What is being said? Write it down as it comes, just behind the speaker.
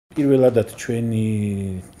პირველადად ჩვენი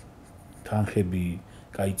თანხები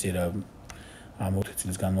გაიწერა ამ 4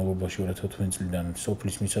 წლის განმავლობაში 2014 წლიდან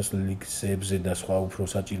სოფლის მისასვლელი გზებზე და სხვა უფრო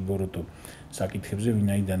საჭიროებო საკითხებზე,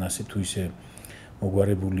 ვინაიდან ასე თუ ისე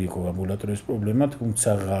მოგვარებული იყო ამბულატორიის პრობლემა,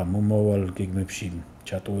 თუმცა მომავალ გეგმებში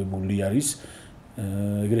ჩატოვებული არის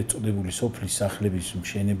ეგრეთ წოდებული სოფლის სახლების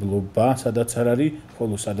მშენებლობა, სადაც არ არის,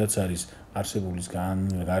 ხოლო სადაც არის არსებულის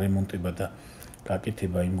გარემონტება და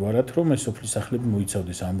გაკეთება იმგვარად, რომ ეს სოფლის სახლები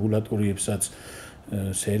მოიცავდეს ამბულატორიებსაც,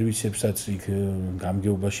 სერვისებსაც, იქ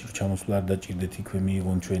გამგებლში ჩამოსვლა არ დაჭირდეთ, იქვე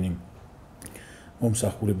მიიღონ ჩვენი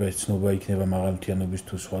მომსახურება, ეს ცნობა იქნება მაღალმთიანობის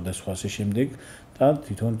თუ სხვადასხვა ასე შემდეგ და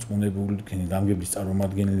თვითონ წმუნებული გამგებლის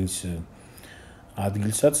წარმომადგენლის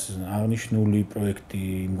ადგილსაც აღნიშნული პროექტი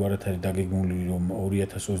იმგვარად არის დაგეგმული, რომ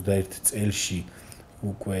 2021 წელში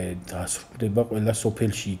უკვე დასრულდება, ყველა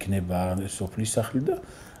სოფელში იქნება სოფლის სახლი და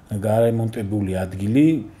გარემონტებული ადგილი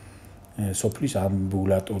სოფლის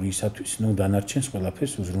ამბულატორიისათვის, დანარჩენს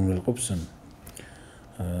ყველაფერს უზრუნველყოფს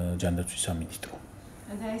ჯანდაცვის სამინისტრო.